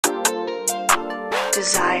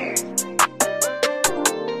desire.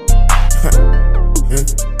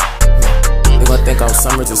 They gon' think I'm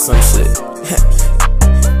summer to some shit.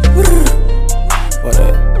 What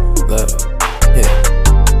up? Look.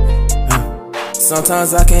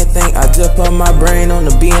 Sometimes I can't think, I just put my brain on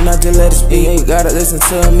the beat and I just let it speak. You gotta listen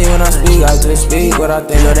to me when I speak, I just speak what I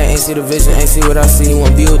think. No, they ain't see the vision, ain't see what I see.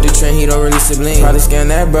 Won't be with the trend, he don't really sibling. Probably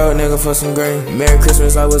scan that broke nigga for some green. Merry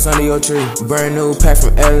Christmas, I was under your tree. Brand new pack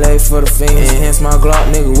from LA for the fiends. Enhance my Glock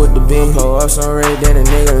nigga with the beam. Pull up some red, then a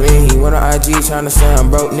nigga lean. He went on IG tryna say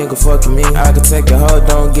I'm broke, nigga fucking me. I can take the hoe,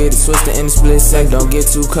 don't get it twisted in the split sec. Don't get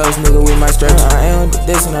too close, nigga, we might stretch. I ain't with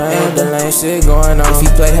this and I ain't with the lame shit going on. If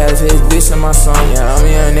he play half his bitch in my song, yeah, I'm a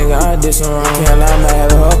young nigga, I did some wrong. Can't lie, I might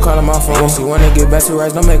have a hoe calling my phone. If she wanna get back to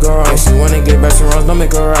rights, don't make her wrong. If she wanna get back to wrongs, don't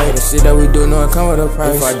make her right. The shit that we do, know it come with a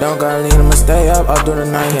price. If I don't got lean, I'ma stay up all through the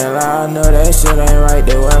night. Can't lie, I know that shit ain't right.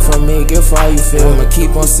 They want from me, give for how you feel. I'ma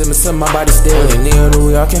keep on sipping till my body still. When you need on the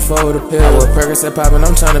wheel, I can't fold with a pill. I was Percocet poppin',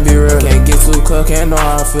 I'm tryna be real. Can't get too close, can't know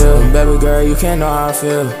how I feel. And baby girl, you can't know how I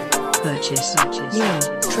feel. Purchase your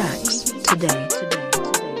tracks today.